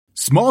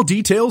Small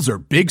details are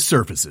big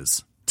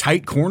surfaces.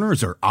 Tight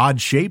corners are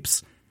odd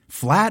shapes.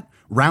 Flat,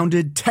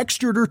 rounded,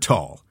 textured, or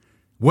tall.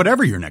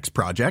 Whatever your next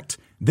project,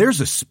 there's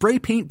a spray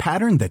paint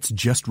pattern that's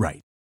just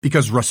right.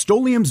 Because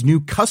Rust-Oleum's new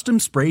Custom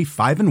Spray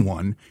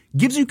 5-in-1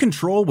 gives you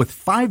control with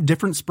 5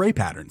 different spray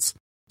patterns.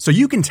 So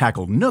you can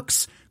tackle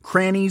nooks,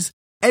 crannies,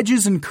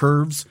 edges, and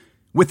curves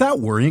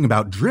without worrying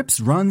about drips,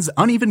 runs,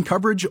 uneven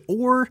coverage,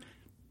 or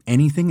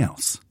anything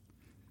else.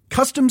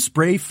 Custom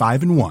Spray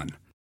 5-in-1.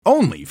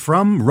 Only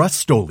from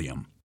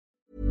Rust-Oleum.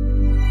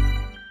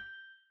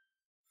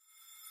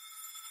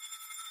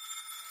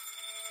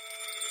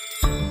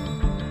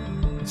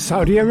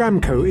 Saudi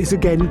Aramco is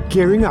again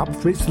gearing up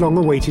for its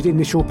long-awaited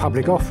initial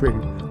public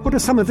offering. What are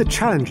some of the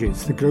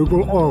challenges the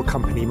global oil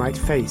company might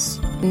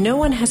face? No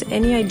one has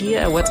any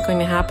idea what's going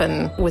to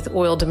happen with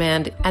oil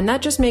demand, and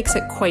that just makes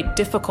it quite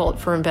difficult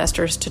for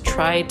investors to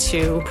try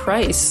to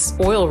price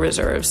oil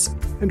reserves.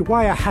 And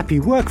why a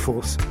happy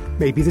workforce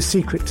may be the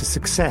secret to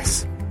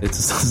success. It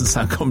doesn't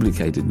sound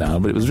complicated now,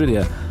 but it was really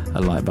a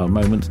light bulb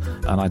moment,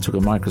 and I took a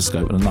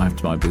microscope and a knife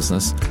to my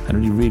business and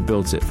really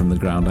rebuilt it from the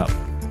ground up.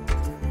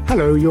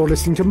 Hello, you're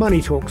listening to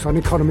Money Talks on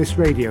Economist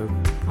Radio.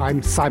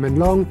 I'm Simon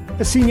Long,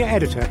 a senior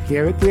editor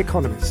here at The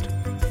Economist.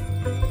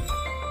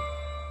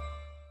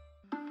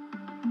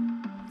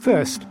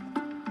 First,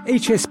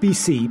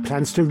 HSBC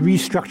plans to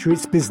restructure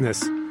its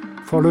business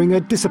following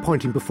a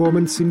disappointing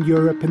performance in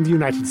Europe and the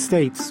United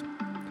States.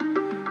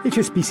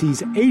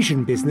 HSBC's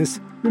Asian business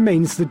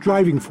remains the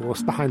driving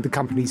force behind the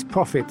company's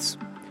profits,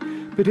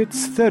 but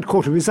its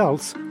third-quarter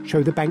results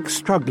show the bank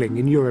struggling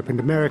in Europe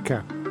and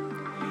America.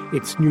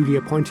 Its newly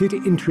appointed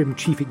interim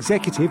chief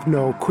executive,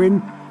 Noel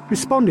Quinn,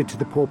 responded to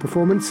the poor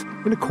performance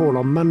in a call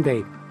on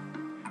Monday.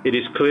 It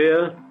is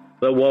clear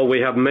that while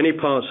we have many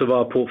parts of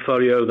our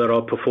portfolio that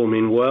are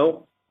performing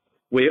well,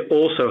 we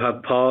also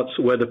have parts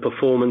where the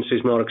performance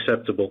is not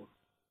acceptable.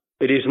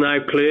 It is now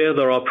clear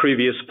that our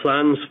previous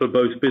plans for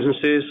both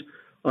businesses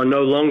are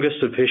no longer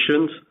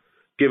sufficient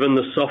given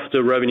the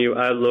softer revenue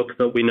outlook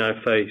that we now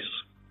face.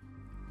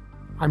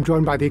 I'm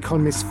joined by The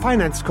Economist's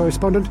finance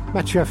correspondent,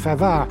 Mathieu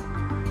Favard,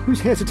 who's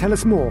here to tell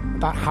us more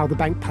about how the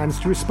bank plans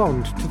to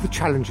respond to the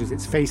challenges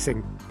it's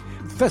facing.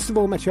 First of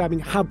all, Mathieu,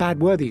 how bad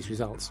were these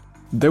results?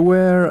 They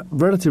were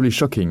relatively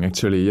shocking,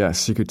 actually,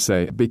 yes, you could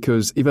say,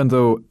 because even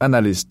though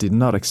analysts did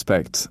not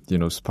expect,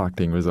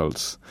 sparkling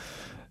results,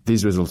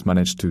 these results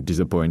managed to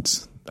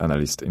disappoint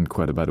analysts in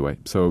quite a bad way.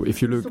 So if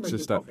you look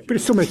just at... But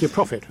it's still making a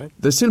profit, right?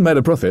 They still made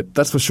a profit,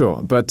 that's for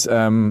sure. But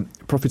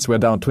profits were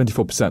down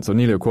 24%, so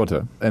nearly a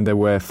quarter, and they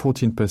were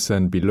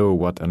 14% below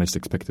what analysts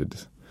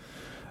expected.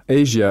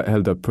 Asia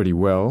held up pretty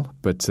well,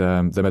 but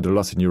they made a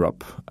loss in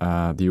Europe.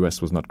 The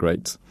US was not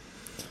great.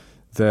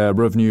 Their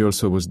revenue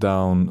also was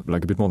down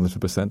like a bit more than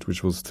 2%,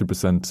 which was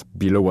 3%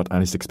 below what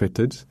analysts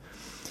expected.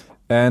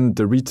 And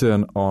the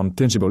return on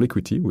tangible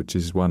equity, which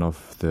is one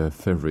of the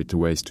favorite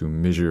ways to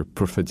measure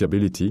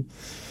profitability,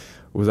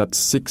 was at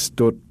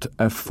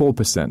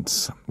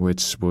 6.4%,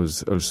 which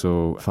was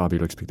also far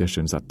below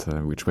expectations,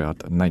 which were at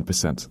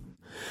 9%.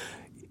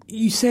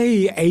 You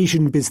say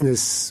Asian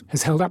business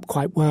has held up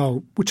quite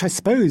well, which I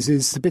suppose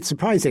is a bit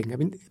surprising. I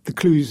mean, the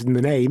clue's in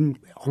the name,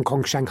 Hong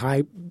Kong,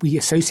 Shanghai, we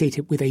associate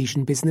it with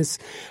Asian business.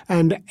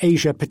 And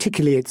Asia,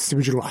 particularly its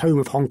original home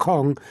of Hong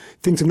Kong,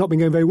 things have not been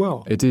going very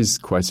well. It is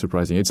quite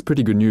surprising. It's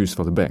pretty good news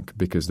for the bank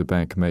because the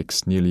bank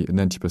makes nearly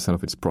 90%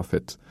 of its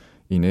profit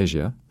in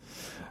Asia.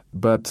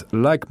 But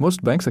like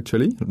most banks,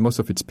 actually, most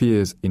of its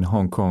peers in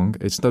Hong Kong,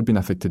 it's not been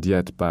affected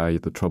yet by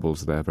the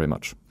troubles there very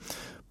much.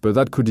 But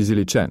that could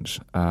easily change.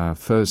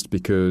 First,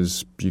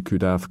 because you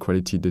could have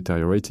quality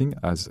deteriorating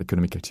as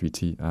economic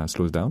activity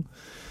slows down.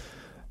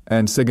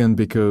 And second,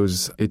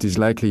 because it is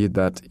likely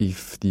that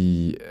if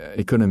the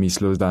economy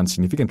slows down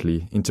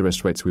significantly,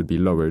 interest rates will be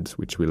lowered,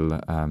 which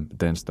will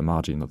dent the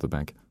margin of the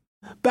bank.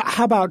 But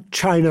how about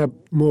China,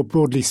 more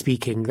broadly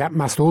speaking? That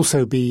must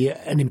also be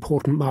an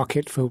important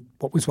market for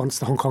what was once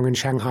the Hong Kong and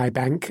Shanghai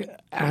Bank.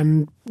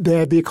 And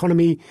there the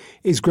economy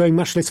is growing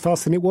much less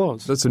fast than it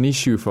was. That's an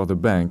issue for the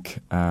bank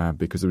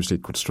because obviously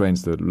it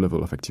constrains the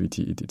level of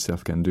activity it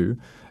itself can do.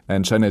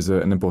 And China is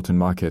an important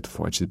market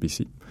for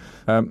HSBC.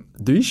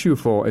 The issue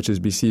for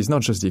HSBC is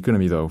not just the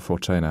economy, though, for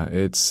China.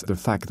 It's the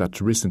fact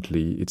that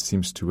recently it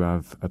seems to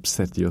have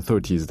upset the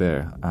authorities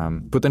there,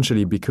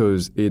 potentially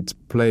because it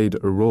played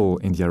a role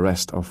in the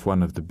arrest of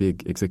one of the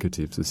big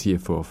executives, the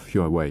CFO of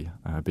Huawei,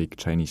 a big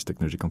Chinese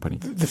technology company.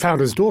 The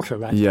founder's daughter,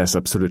 right? Yes,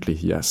 absolutely,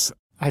 yes.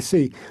 I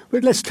see.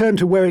 But let's turn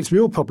to where its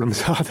real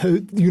problems are,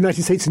 the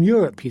United States and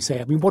Europe, you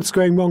say. I mean, what's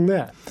going wrong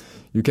there?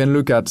 You can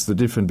look at the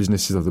different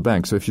businesses of the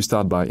bank. So if you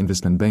start by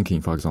investment banking,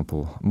 for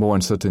example, more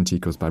uncertainty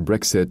caused by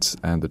Brexit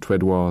and the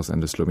trade wars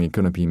and the slowing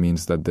economy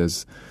means that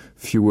there's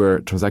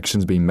fewer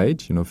transactions being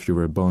made,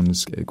 fewer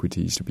bonds,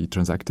 equities to be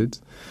transacted.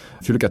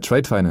 If you look at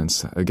trade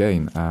finance,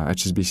 again,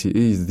 HSBC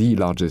is the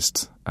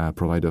largest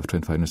provider of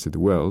trade finance in the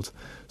world.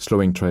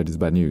 Slowing trade is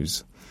bad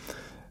news.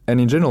 And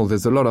in general,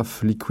 there's a lot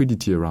of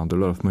liquidity around, a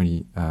lot of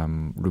money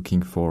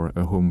looking for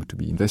a home to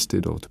be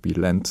invested or to be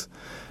lent.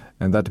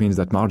 And that means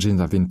that margins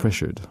have been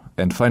pressured.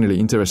 And finally,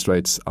 interest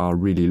rates are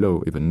really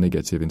low, even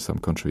negative in some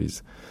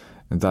countries.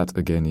 And that,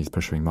 again, is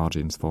pressuring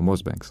margins for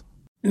most banks.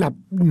 Now,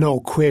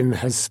 Noel Quinn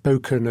has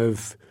spoken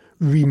of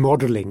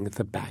remodeling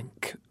the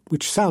bank,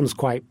 which sounds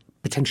quite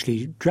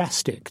potentially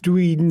drastic. Do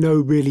we know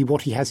really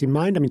what he has in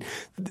mind? I mean,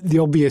 the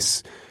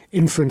obvious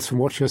inference from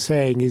what you're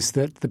saying is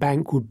that the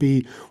bank would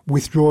be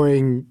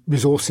withdrawing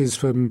resources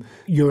from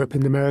Europe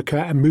and America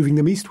and moving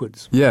them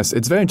eastwards. Yes,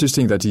 it's very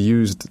interesting that he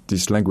used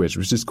this language,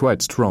 which is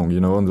quite strong. You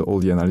know, all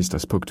the analysts I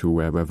spoke to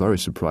were very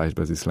surprised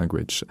by this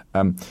language.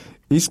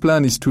 His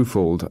plan is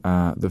twofold.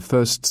 The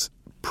first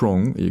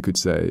prong, you could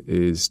say,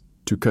 is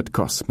to cut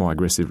costs more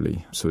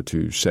aggressively, so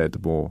to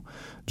shed more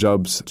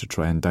jobs, to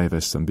try and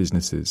divest some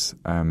businesses.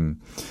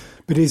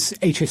 But is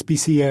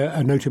HSBC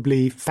a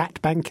notably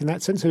fat bank in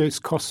that sense? So its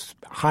costs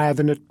higher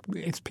than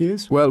its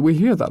peers? Well, we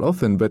hear that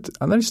often, but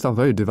analysts are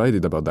very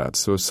divided about that.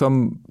 So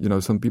some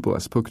people I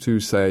spoke to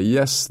say,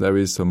 yes, there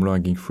is some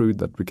low-hanging fruit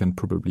that we can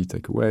probably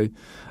take away.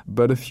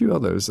 But a few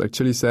others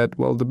actually said,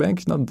 well, the bank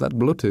is not that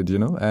bloated,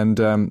 and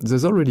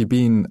there's already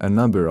been a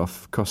number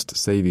of cost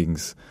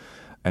savings.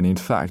 And in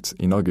fact,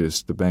 in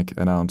August, the bank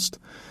announced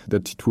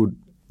that it would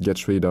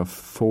get rid of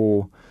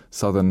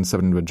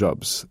 4,700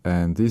 jobs.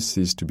 And this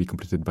is to be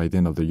completed by the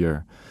end of the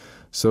year.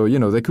 So,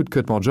 they could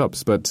cut more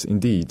jobs. But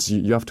indeed,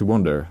 you have to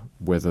wonder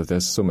whether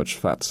there's so much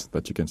fat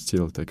that you can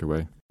still take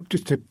away.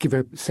 Just to give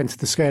a sense of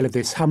the scale of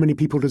this, how many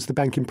people does the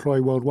bank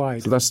employ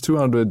worldwide? So that's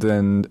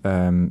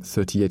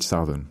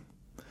 238,000.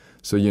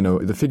 So,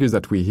 the figures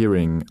that we're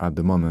hearing at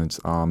the moment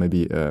are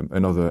maybe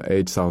another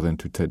 8,000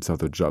 to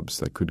 10,000 jobs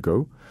that could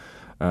go.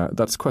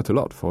 That's quite a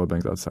lot for a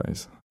bank that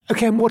size.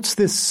 Okay, and what's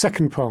the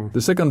second prong?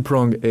 The second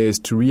prong is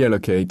to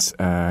reallocate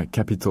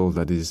capital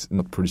that is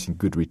not producing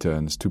good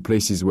returns to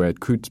places where it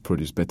could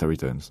produce better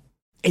returns.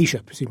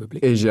 Asia, presumably.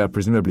 Asia,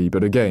 presumably.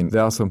 But again,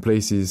 there are some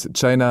places.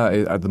 China,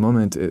 at the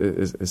moment,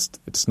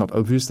 it's not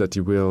obvious that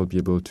it will be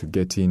able to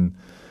get in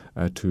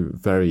to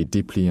very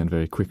deeply and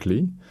very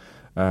quickly.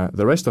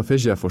 The rest of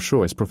Asia, for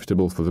sure, is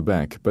profitable for the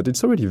bank, but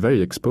it's already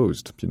very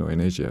exposed,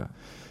 in Asia.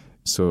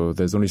 So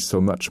there's only so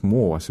much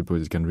more, I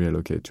suppose, it can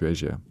reallocate to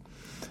Asia.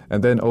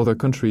 And then other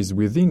countries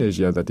within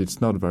Asia that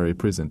it's not very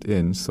present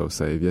in, so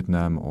say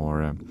Vietnam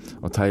or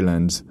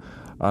Thailand,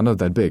 are not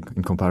that big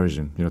in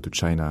comparison, to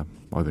China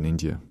or even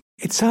India.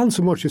 It sounds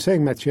from what you're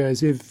saying, Mathieu,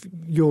 as if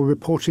your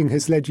reporting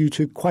has led you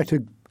to quite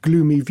a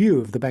gloomy view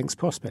of the bank's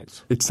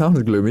prospects. It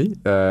sounds gloomy.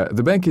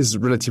 The bank is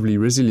relatively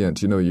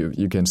resilient.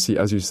 You can see,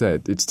 as you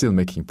said, it's still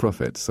making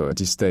profit. So at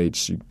this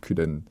stage, you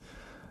couldn't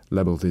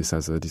label this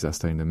as a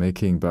disaster in the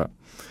making. But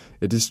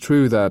it is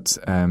true that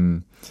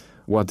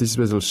what these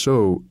results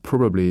show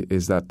probably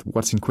is that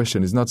what's in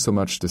question is not so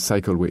much the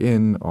cycle we're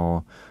in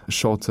or a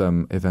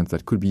short-term event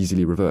that could be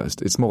easily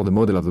reversed. It's more the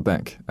model of the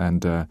bank.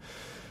 And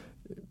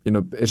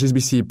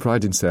HSBC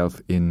prides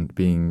itself in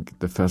being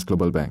the first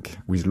global bank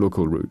with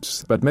local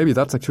roots. But maybe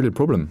that's actually a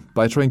problem.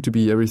 By trying to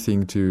be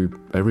everything to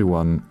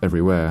everyone,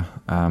 everywhere,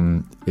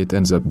 it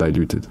ends up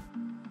diluted.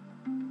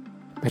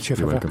 Mathieu,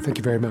 thank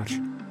you very much.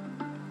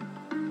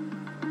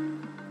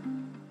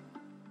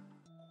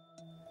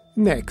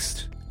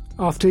 Next,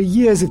 after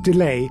years of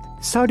delay,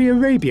 Saudi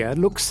Arabia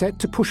looks set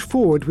to push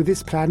forward with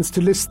its plans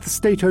to list the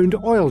state-owned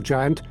oil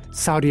giant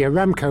Saudi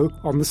Aramco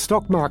on the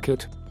stock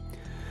market.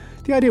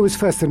 The idea was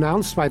first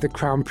announced by the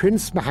Crown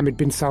Prince Mohammed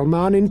bin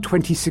Salman in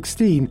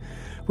 2016,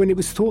 when it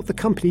was thought the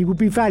company would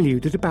be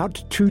valued at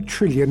about $2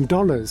 trillion.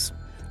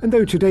 And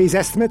though today's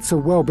estimates are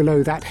well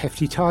below that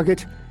hefty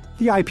target,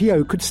 the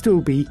IPO could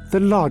still be the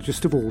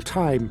largest of all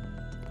time.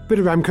 But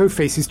Aramco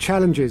faces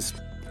challenges.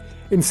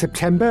 In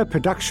September,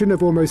 production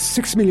of almost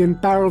 6 million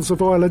barrels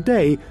of oil a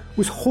day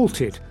was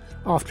halted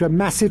after a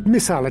massive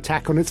missile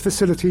attack on its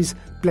facilities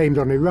blamed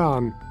on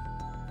Iran.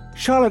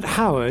 Charlotte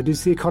Howard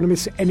is The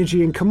Economist's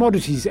Energy and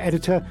Commodities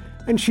editor,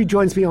 and she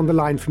joins me on the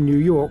line from New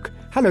York.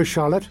 Hello,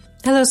 Charlotte.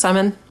 Hello,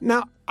 Simon.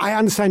 Now, I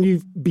understand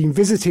you've been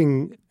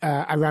visiting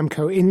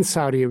Aramco in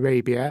Saudi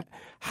Arabia.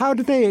 How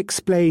do they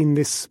explain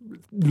this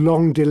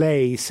long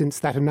delay since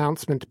that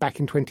announcement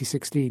back in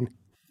 2016?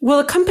 Well,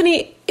 the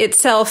company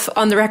itself,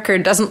 on the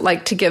record, doesn't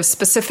like to give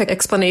specific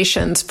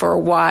explanations for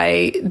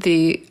why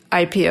the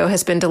IPO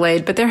has been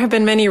delayed, but there have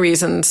been many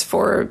reasons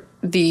for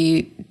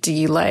the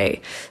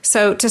delay.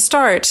 So to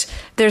start,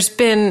 there's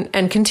been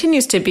and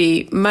continues to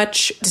be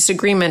much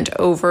disagreement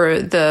over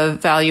the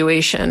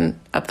valuation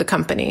of the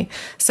company.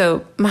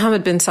 So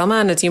Mohammed bin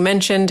Salman, as you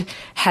mentioned,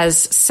 has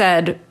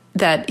said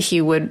that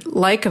he would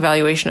like a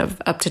valuation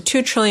of up to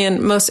 $2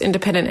 trillion. Most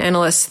independent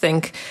analysts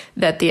think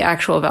that the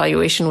actual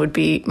valuation would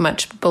be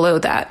much below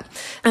that.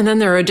 And then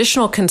there are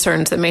additional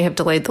concerns that may have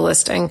delayed the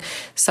listing,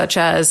 such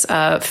as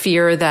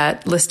fear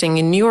that listing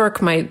in New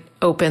York might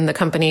open the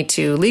company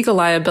to legal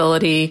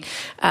liability.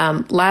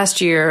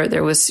 Last year,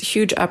 there was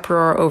huge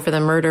uproar over the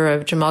murder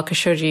of Jamal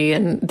Khashoggi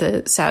in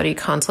the Saudi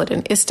consulate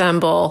in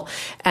Istanbul.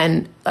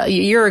 And a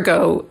year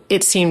ago,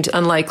 it seemed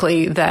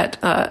unlikely that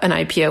an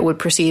IPO would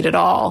proceed at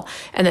all.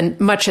 And then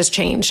much has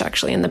changed,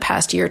 actually, in the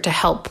past year to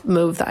help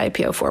move the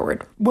IPO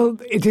forward. Well,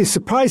 it is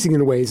surprising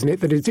in a way, isn't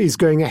it, that it is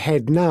going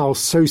ahead now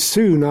so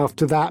soon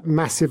after that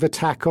massive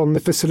attack on the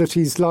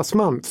facilities last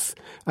month.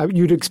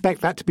 You'd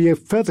expect that to be a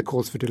further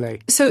cause for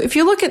delay. So if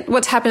you look at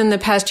what's happened in the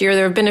past year,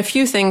 there have been a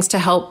few things to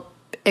help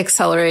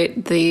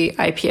accelerate the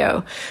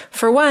IPO.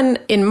 For one,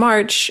 in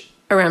March,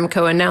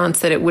 Aramco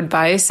announced that it would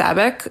buy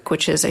SABIC,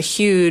 which is a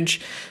huge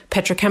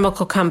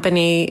petrochemical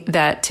company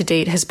that to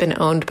date has been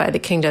owned by the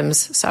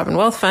kingdom's sovereign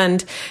wealth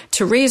fund.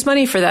 To raise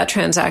money for that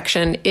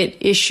transaction, it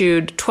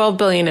issued $12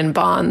 billion in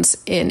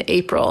bonds in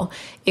April,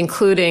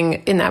 including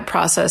in that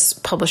process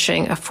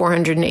publishing a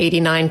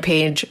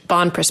 489-page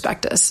bond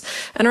prospectus.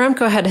 And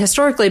Aramco had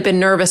historically been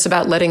nervous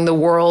about letting the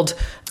world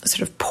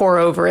sort of pour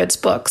over its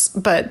books.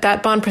 But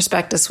that bond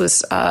prospectus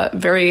was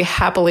very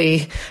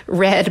happily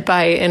read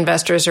by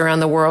investors around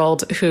the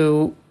world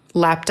who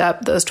lapped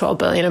up those $12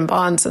 billion in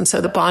bonds. And so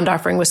the bond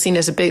offering was seen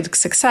as a big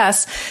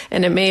success,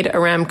 and it made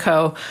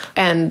Aramco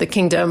and the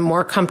kingdom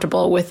more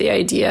comfortable with the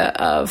idea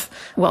of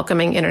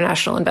welcoming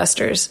international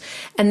investors.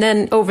 And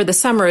then over the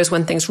summer is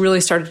when things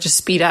really started to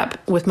speed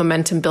up with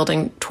momentum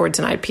building towards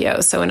an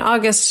IPO. So in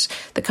August,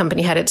 the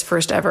company had its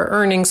first ever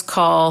earnings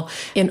call.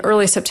 In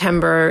early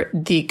September,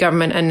 the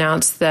government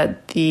announced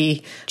that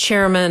the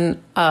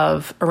chairman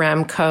of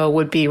Aramco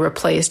would be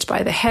replaced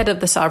by the head of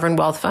the sovereign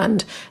wealth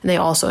fund. And they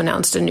also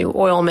announced a new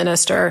oil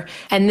minister.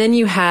 And then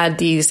you had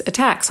these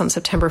attacks on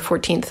September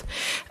 14th.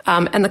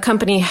 And the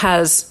company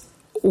has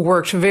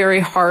worked very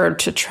hard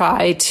to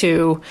try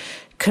to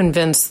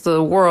convince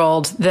the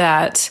world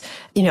that,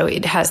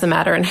 it has the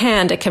matter in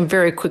hand. It can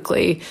very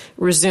quickly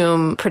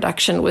resume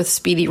production with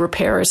speedy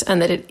repairs,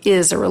 and that it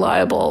is a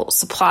reliable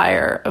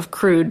supplier of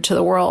crude to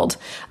the world.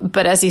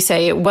 But as you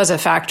say, it was a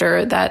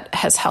factor that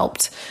has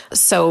helped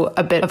sow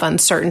a bit of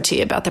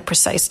uncertainty about the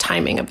precise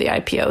timing of the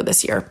IPO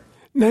this year.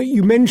 Now,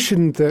 you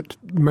mentioned that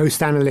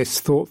most analysts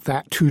thought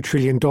that $2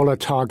 trillion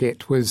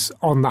target was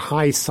on the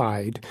high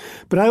side.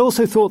 But I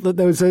also thought that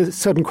there was a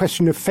certain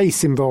question of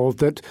face involved,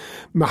 that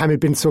Mohammed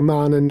bin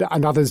Salman and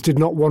others did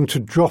not want to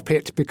drop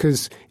it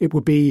because it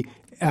would be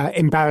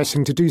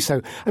embarrassing to do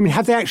so. I mean,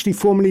 have they actually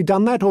formally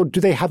done that, or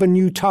do they have a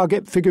new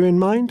target figure in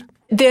mind?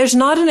 There's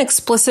not an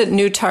explicit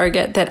new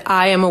target that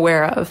I am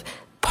aware of.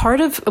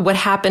 Part of what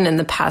happened in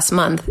the past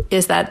month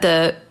is that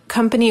the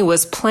company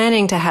was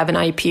planning to have an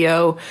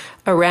IPO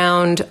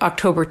around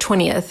October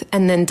 20th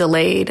and then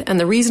delayed. And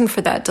the reason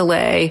for that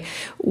delay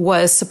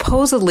was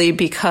supposedly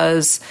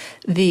because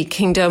the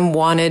kingdom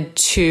wanted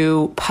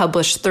to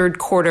publish third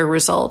quarter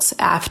results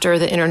after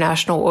the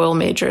international oil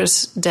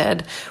majors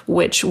did,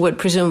 which would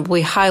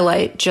presumably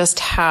highlight just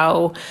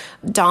how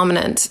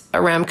dominant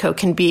Aramco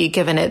can be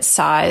given its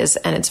size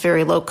and its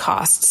very low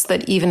costs,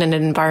 that even in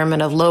an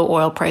environment of low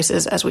oil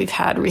prices, as we've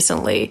had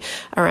recently,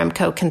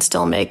 Aramco can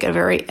still make a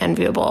very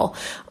enviable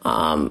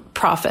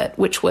profit,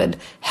 which would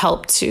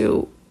help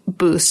to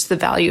boost the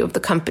value of the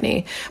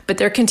company. But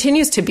there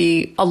continues to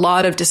be a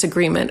lot of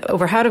disagreement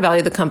over how to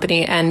value the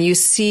company, and you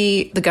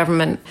see the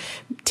government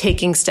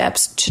taking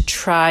steps to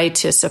try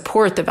to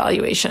support the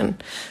valuation.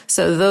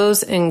 So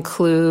those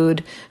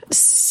include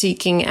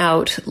seeking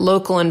out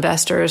local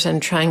investors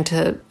and trying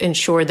to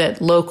ensure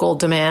that local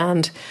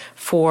demand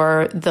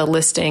for the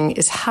listing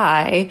is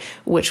high,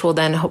 which will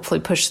then hopefully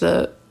push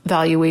the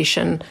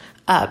valuation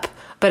up.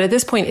 But at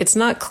this point, it's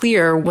not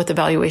clear what the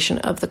valuation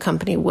of the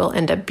company will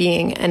end up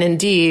being. And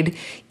indeed,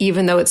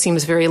 even though it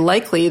seems very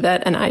likely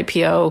that an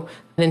IPO,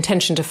 an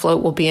intention to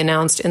float, will be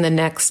announced in the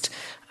next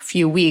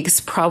few weeks,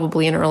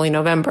 probably in early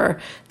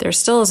November, there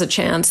still is a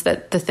chance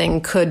that the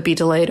thing could be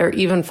delayed or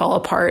even fall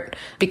apart,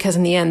 because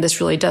in the end, this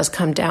really does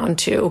come down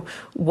to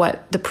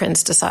what the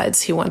prince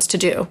decides he wants to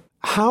do.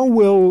 How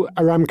will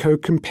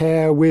Aramco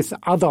compare with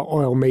other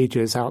oil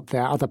majors out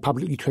there, other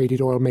publicly traded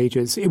oil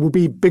majors? It will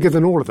be bigger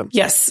than all of them.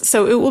 Yes.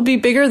 So it will be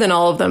bigger than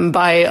all of them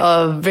by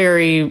a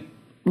very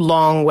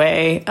long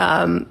way,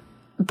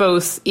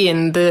 both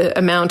in the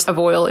amount of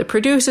oil it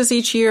produces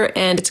each year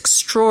and its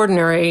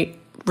extraordinary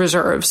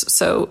reserves.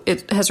 So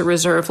it has a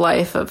reserve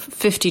life of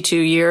 52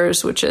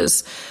 years, which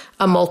is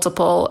a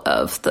multiple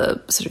of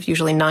the sort of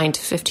usually 9 to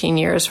 15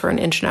 years for an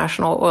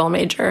international oil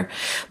major.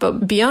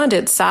 But beyond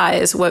its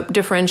size, what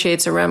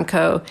differentiates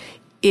Aramco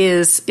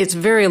is its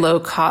very low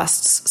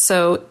costs.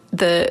 So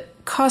the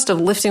cost of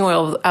lifting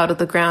oil out of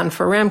the ground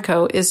for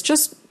Aramco is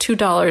just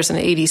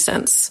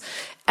 $2.80.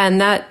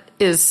 And that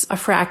is a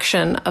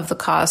fraction of the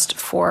cost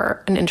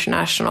for an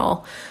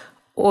international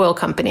oil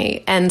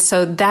company. And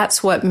so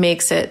that's what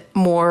makes it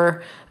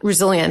more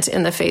resilient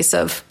in the face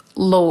of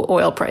low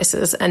oil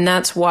prices. And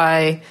that's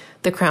why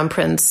the Crown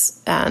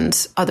Prince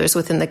and others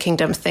within the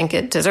kingdom think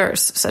it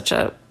deserves such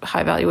a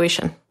high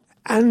valuation.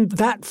 And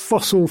that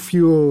fossil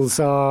fuels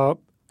are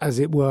as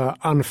it were,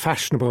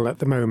 unfashionable at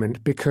the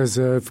moment because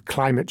of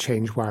climate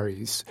change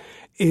worries,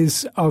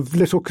 is of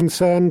little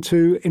concern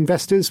to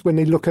investors when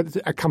they look at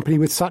a company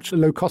with such a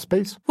low cost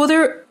base? Well,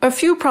 there are a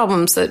few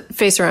problems that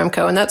face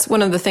Aramco, and that's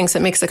one of the things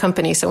that makes the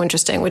company so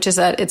interesting, which is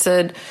that it's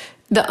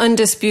the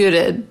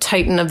undisputed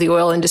titan of the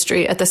oil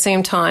industry. At the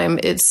same time,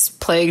 it's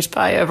plagued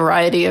by a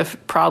variety of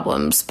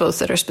problems, both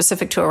that are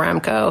specific to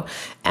Aramco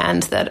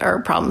and that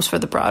are problems for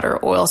the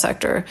broader oil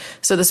sector.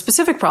 So the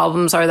specific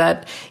problems are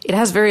that it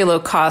has very low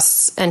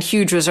costs and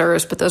huge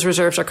reserves, but those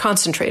reserves are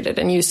concentrated.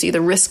 And you see the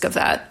risk of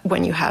that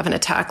when you have an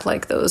attack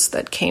like those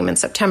that came in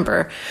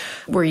September,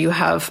 where you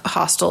have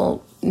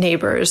hostile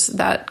neighbors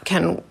that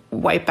can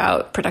wipe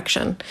out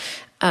production.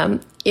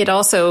 It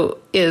also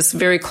is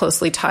very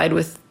closely tied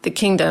with the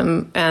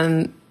kingdom,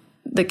 and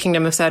the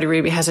Kingdom of Saudi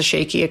Arabia has a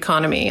shaky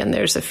economy, and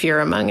there's a fear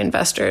among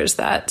investors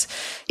that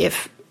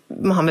if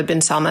Mohammed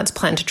bin Salman's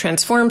plan to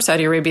transform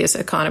Saudi Arabia's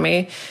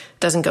economy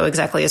doesn't go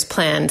exactly as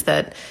planned,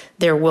 that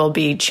there will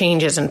be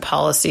changes in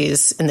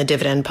policies, in the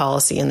dividend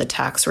policy and the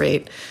tax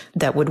rate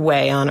that would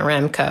weigh on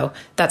Aramco.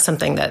 That's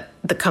something that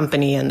the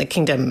company and the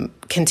kingdom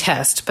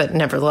contest, but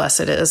nevertheless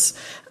it is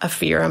a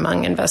fear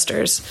among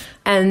investors.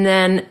 And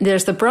then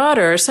there's the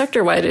broader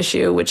sector-wide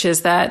issue, which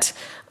is that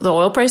the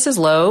oil price is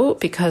low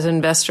because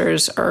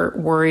investors are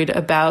worried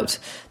about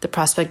the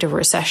prospect of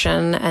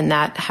recession and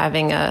that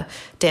having a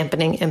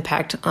dampening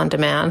impact on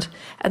demand.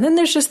 And then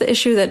there's just the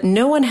issue that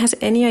no one has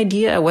any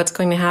idea what's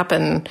going to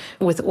happen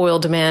with oil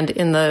demand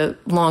in the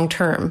long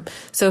term.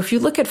 So if you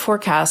look at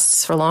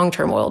forecasts for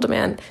long-term oil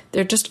demand,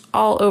 they're just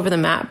all over the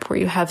map, where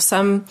you have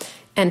some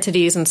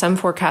entities and some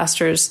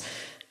forecasters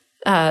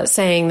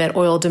saying that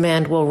oil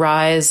demand will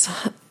rise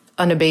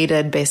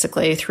unabated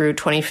basically through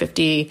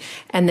 2050.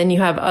 And then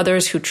you have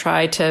others who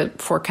try to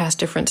forecast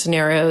different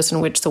scenarios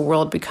in which the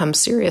world becomes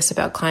serious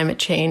about climate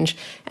change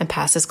and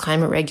passes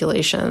climate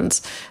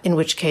regulations, in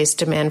which case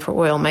demand for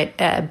oil might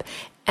ebb.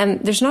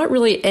 And there's not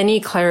really any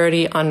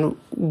clarity on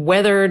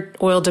whether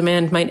oil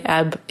demand might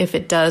ebb, if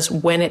it does,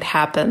 when it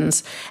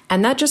happens.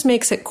 And that just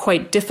makes it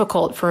quite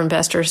difficult for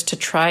investors to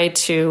try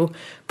to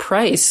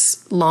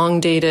price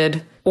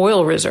long-dated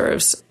oil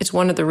reserves. It's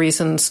one of the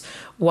reasons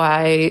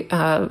why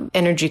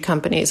energy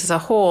companies as a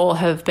whole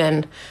have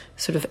been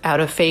sort of out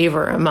of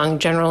favor among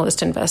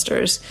generalist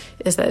investors,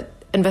 is that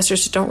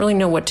investors don't really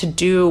know what to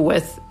do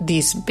with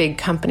these big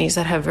companies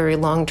that have very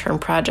long-term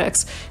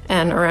projects.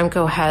 And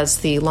Aramco has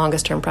the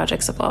longest-term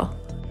projects of all.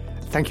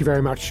 Thank you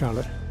very much,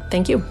 Charlotte.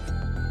 Thank you.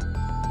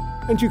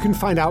 And you can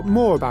find out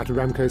more about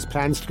Aramco's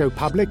plans to go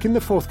public in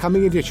the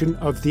forthcoming edition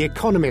of The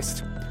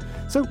Economist.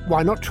 So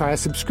why not try a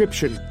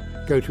subscription?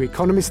 Go to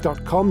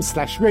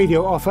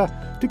economist.com/radio offer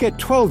to get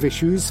 12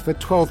 issues for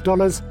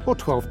 $12 or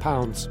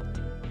 £12.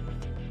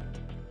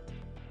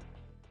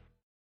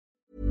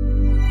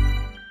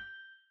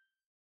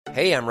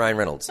 Hey, I'm Ryan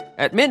Reynolds.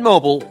 At Mint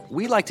Mobile,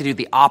 we like to do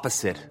the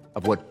opposite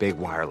of what Big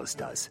Wireless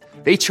does.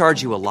 They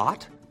charge you a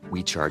lot,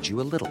 we charge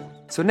you a little.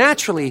 So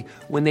naturally,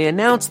 when they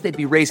announced they'd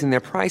be raising their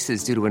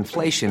prices due to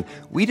inflation,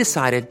 we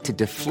decided to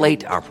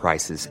deflate our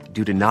prices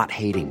due to not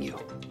hating you.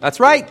 That's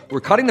right.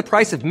 We're cutting the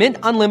price of Mint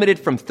Unlimited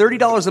from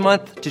 $30 a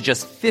month to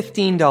just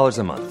 $15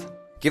 a month.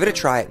 Give it a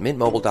try at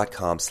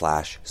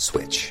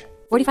mintmobile.com/switch.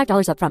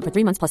 $45 up front for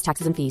 3 months plus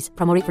taxes and fees.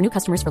 Promo rate for new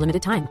customers for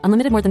limited time.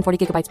 Unlimited more than 40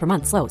 gigabytes per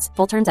month. Slows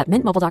full terms at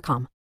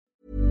mintmobile.com.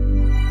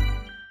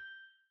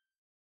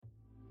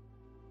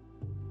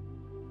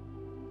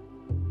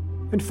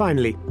 And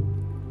finally,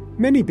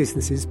 many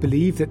businesses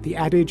believe that the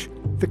adage,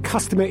 "the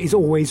customer is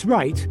always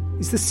right,"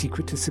 is the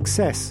secret to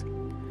success.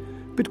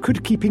 But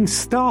could keeping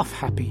staff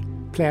happy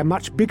play a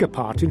much bigger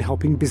part in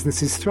helping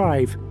businesses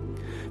thrive?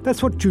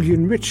 That's what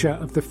Julian Richer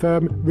of the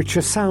firm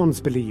Richer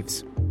Sounds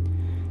believes.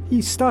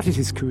 He started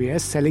his career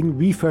selling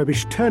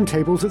refurbished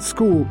turntables at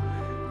school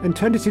and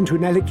turned it into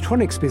an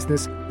electronics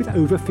business with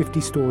over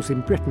 50 stores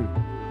in Britain.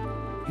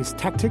 His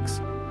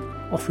tactics?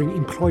 Offering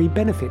employee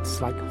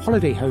benefits like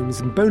holiday homes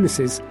and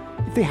bonuses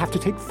if they have to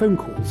take phone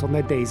calls on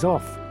their days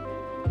off.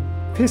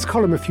 For his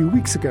column a few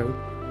weeks ago,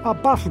 our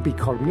Bartleby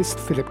columnist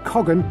Philip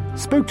Coggan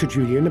spoke to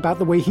Julian about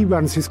the way he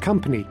runs his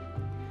company.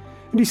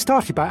 And he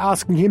started by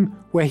asking him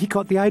where he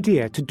got the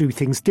idea to do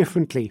things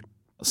differently.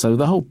 So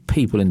the whole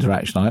people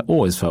interaction I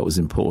always felt was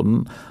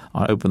important.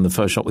 I opened the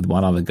first shop with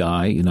one other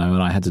guy, and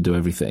I had to do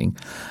everything.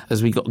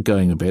 As we got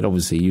going a bit,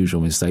 obviously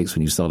usual mistakes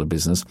when you start a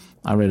business,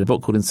 I read a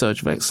book called In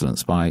Search of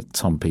Excellence by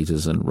Tom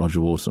Peters and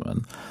Roger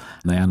Waterman.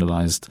 And they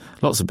analysed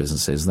lots of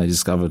businesses, and they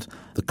discovered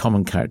the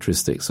common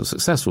characteristics of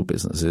successful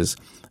businesses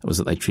was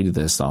that they treated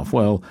their staff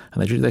well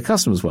and they treated their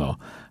customers well.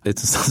 It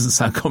doesn't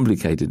sound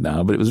complicated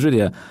now, but it was really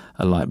a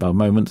light bulb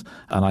moment.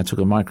 And I took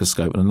a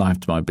microscope and a knife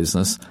to my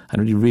business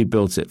and really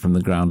rebuilt it from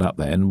the ground up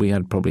then. We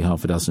had probably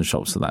half a dozen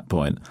shops at that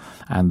point,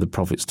 and the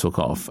profits took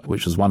off,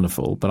 which was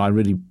wonderful. But I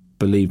really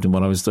believed in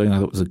what I was doing. I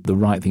thought it was the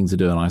right thing to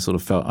do, and I sort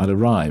of felt I'd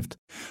arrived.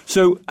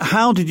 So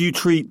how did you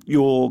treat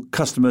your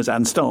customers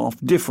and staff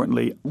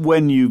differently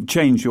when you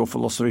changed your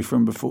philosophy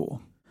from before?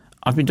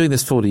 I've been doing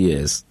this 40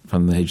 years,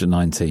 from the age of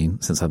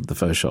 19, since I had the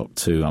first shop,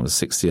 to I was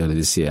 60 early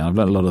this year. I've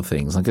learned a lot of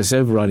things. I guess the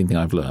overriding thing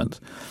I've learned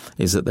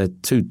is that they're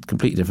two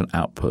completely different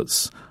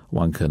outputs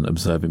one can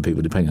observe in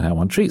people depending on how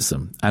one treats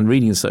them. And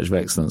Reading in Search of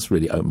Excellence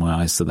really opened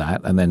my eyes to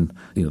that. And then,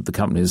 the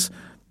companies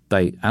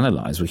they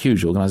analyse were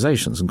huge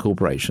organisations and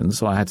corporations,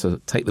 so I had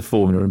to take the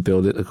formula and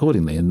build it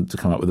accordingly and to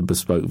come up with a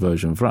bespoke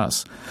version for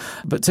us.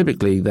 But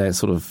typically there's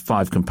sort of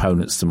 5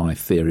 components to my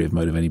theory of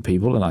motivating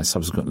people, and I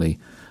subsequently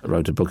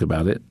wrote a book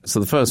about it. So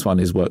the first one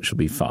is work should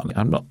be fun.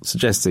 I'm not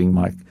suggesting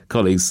my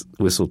colleagues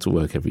whistle to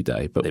work every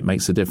day, but it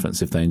makes a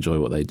difference if they enjoy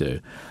what they do.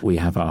 We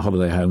have our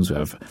holiday homes. We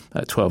have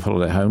 12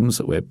 holiday homes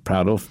that we're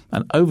proud of,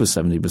 and over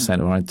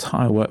 70% of our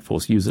entire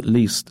workforce use at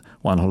least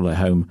one holiday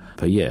home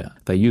per year.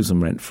 They use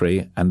them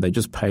rent-free, and they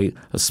just pay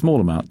a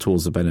small amount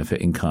towards the benefit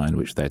in kind,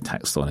 which they're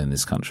taxed on in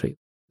this country.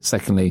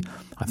 Secondly,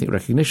 I think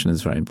recognition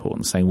is very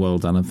important. Saying well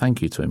done and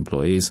thank you to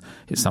employees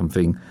is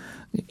something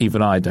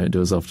even I don't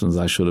do as often as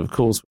I should, of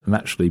course.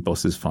 Naturally,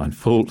 bosses find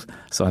fault,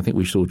 so I think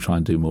we should all try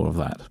and do more of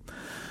that.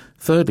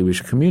 Thirdly, we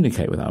should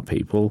communicate with our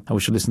people, and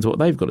we should listen to what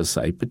they've got to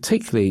say,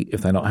 particularly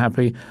if they're not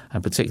happy,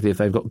 and particularly if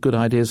they've got good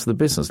ideas for the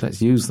business.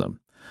 Let's use them.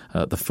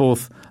 The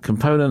fourth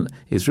component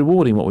is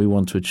rewarding what we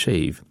want to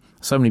achieve.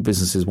 So many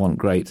businesses want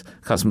great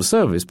customer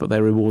service, but they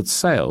reward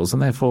sales,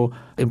 and therefore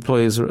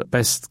employers are at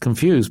best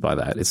confused by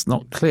that. It's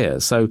not clear.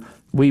 So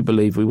we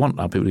believe we want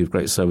our people to give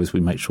great service.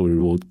 We make sure we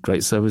reward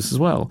great service as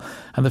well.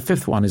 And the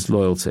fifth one is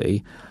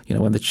loyalty.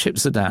 When the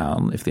chips are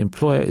down, if the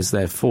employer is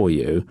there for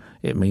you,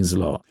 it means a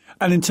lot.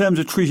 And in terms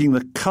of treating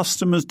the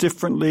customers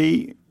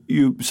differently,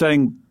 you're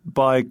saying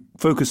by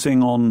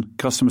focusing on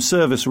customer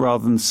service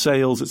rather than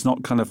sales, it's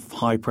not kind of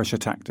high-pressure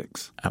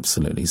tactics?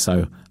 Absolutely.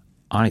 So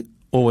I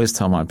always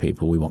tell my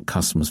people we want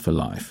customers for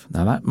life.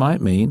 Now, that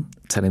might mean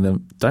telling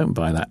them, don't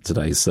buy that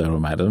today, sir or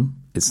madam.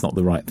 It's not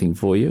the right thing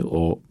for you,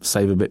 or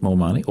save a bit more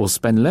money, or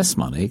spend less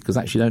money because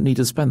actually you don't need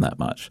to spend that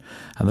much.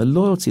 And the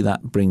loyalty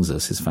that brings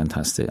us is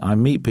fantastic. I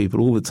meet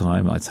people all the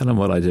time. I tell them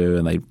what I do,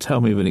 and they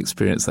tell me of an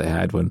experience they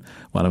had when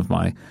one of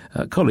my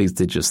colleagues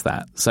did just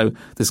that. So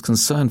this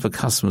concern for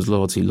customers'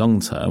 loyalty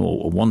long-term,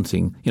 or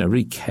wanting,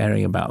 really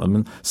caring about them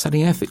and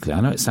selling ethically.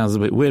 I know it sounds a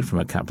bit weird from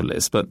a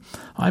capitalist, but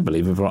I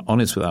believe if we're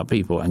honest with our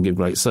people and give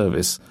great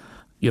service,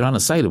 you're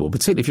unassailable,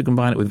 particularly if you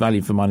combine it with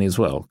value for money as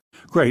well.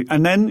 Great.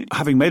 And then,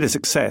 having made a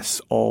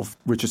success of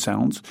Richer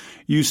Sounds,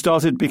 you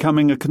started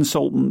becoming a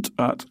consultant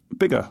at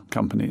bigger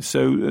companies.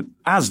 So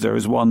Asda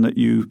is one that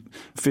you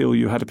feel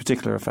you had a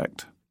particular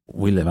effect.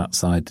 We live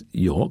outside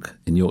York,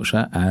 in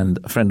Yorkshire, and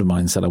a friend of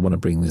mine said, I want to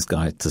bring this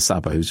guy to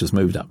supper who's just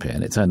moved up here.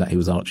 And it turned out he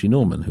was Archie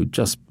Norman, who'd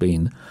just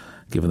been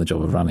given the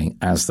job of running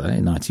Asda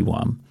in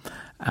 91.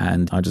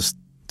 And I just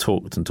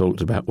talked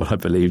about what I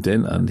believed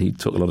in, and he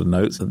took a lot of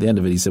notes. At the end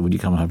of it, he said, would you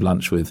come and have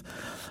lunch with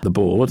the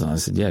board? And I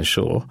said, yeah,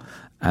 sure.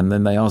 And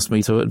then they asked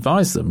me to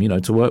advise them,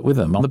 to work with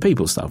them on the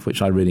people stuff,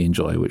 which I really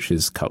enjoy, which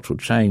is cultural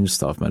change,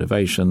 staff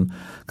motivation,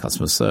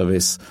 customer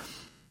service.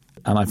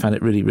 And I found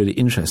it really, really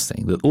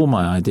interesting that all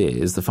my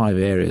ideas, the 5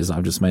 areas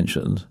I've just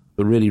mentioned,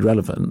 were really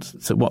relevant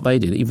to what they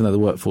did, even though the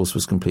workforce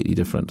was completely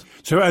different.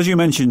 So as you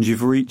mentioned,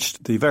 you've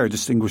reached the very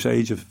distinguished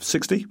age of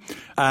 60,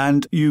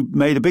 and you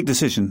made a big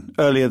decision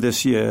earlier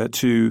this year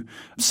to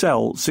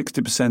sell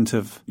 60%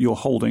 of your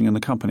holding in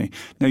the company.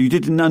 Now, you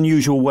did it in an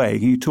unusual way.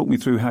 Can you talk me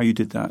through how you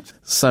did that?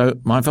 So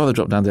my father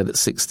dropped down dead at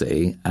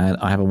 60, and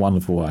I have a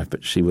wonderful wife,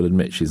 but she will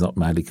admit she's not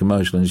madly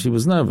commercial, and she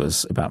was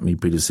nervous about me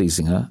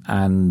predeceasing her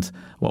and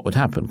what would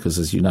happen, because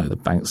as you know, the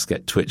banks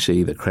get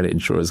twitchy, the credit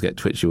insurers get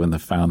twitchy when the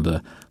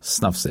founder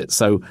snuffs it.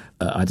 So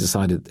I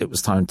decided it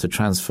was time to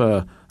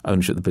transfer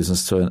ownership of the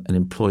business to an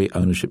employee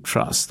ownership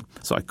trust.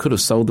 So I could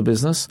have sold the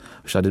business,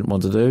 which I didn't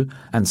want to do.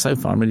 And so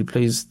far, I'm really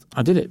pleased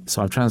I did it.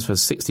 So I've transferred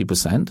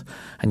 60%.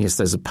 And yes,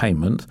 there's a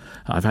payment.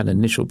 I've had an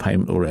initial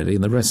payment already,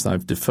 and the rest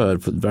I've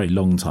deferred for a very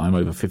long time,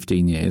 over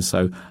 15 years.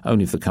 So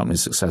only if the company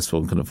is successful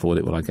and can afford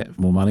it will I get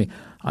more money.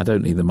 I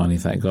don't need the money,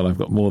 thank God. I've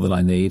got more than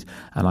I need.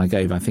 And I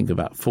gave, I think,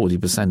 about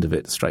 40% of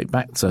it straight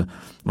back to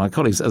my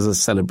colleagues as a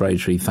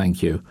celebratory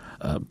thank you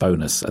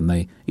bonus. And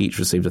they each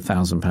received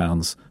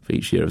 £1,000 for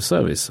each year of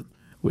service,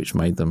 which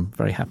made them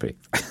very happy.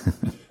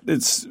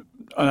 It's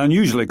an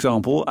unusual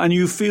example. And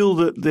you feel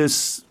that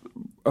this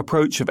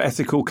approach of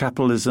ethical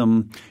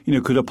capitalism,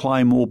 could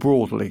apply more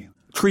broadly.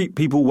 Treat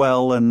people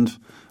well and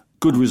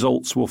good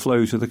results will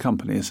flow to the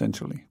company,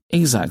 essentially.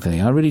 Exactly.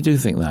 I really do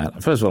think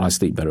that. First of all, I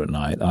sleep better at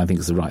night, and I think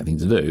it's the right thing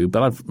to do.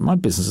 But my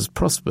business has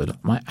prospered.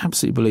 I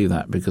absolutely believe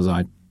that because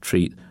I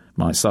treat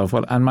myself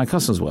well and my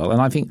customers well.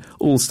 And I think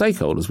all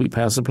stakeholders, we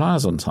pay our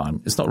suppliers on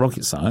time. It's not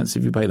rocket science.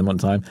 If you pay them on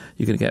time,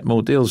 you're going to get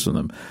more deals from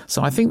them.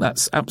 So I think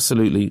that's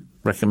absolutely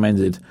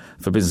recommended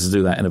for businesses to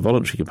do that in a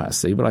voluntary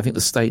capacity. But I think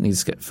the state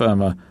needs to get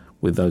firmer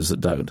with those that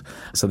don't.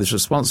 So this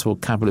responsible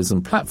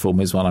capitalism platform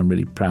is one I'm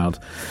really proud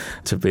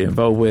to be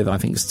involved with. I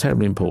think it's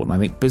terribly important. I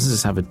think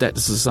businesses have a debt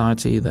to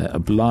society. They're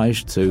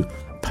obliged to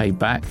pay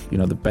back,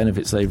 the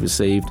benefits they've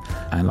received.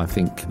 And I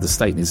think the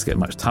state needs to get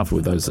much tougher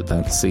with those that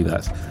don't see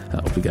that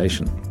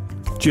obligation.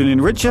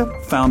 Julian Richer,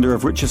 founder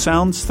of Richer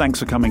Sounds, thanks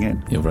for coming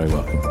in. You're very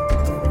welcome.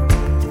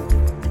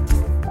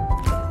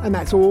 And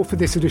that's all for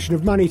this edition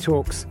of Money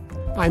Talks.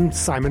 I'm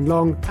Simon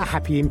Long, a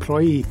happy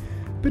employee.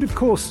 But of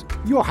course,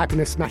 your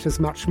happiness matters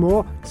much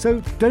more, so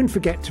don't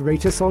forget to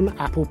rate us on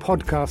Apple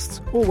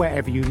Podcasts or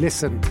wherever you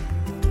listen.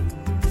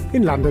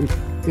 In London,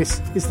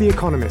 this is The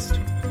Economist.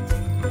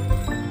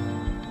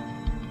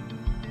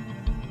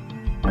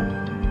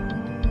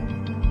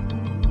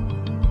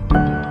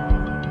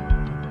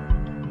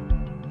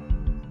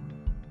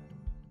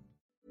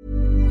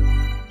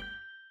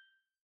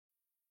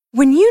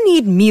 When you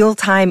need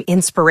mealtime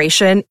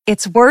inspiration,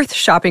 it's worth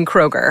shopping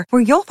Kroger,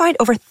 where you'll find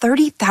over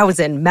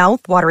 30,000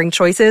 mouth-watering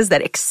choices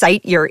that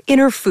excite your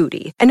inner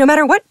foodie. And no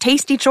matter what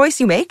tasty choice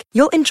you make,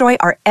 you'll enjoy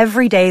our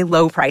everyday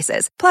low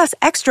prices, plus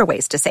extra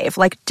ways to save,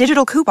 like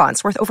digital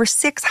coupons worth over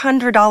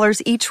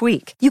 $600 each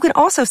week. You can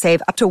also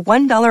save up to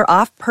 $1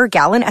 off per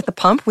gallon at the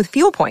pump with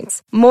fuel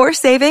points. More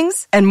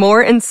savings and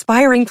more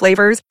inspiring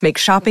flavors make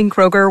shopping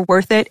Kroger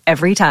worth it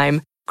every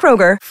time.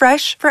 Kroger,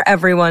 fresh for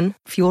everyone.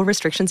 Fuel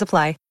restrictions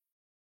apply.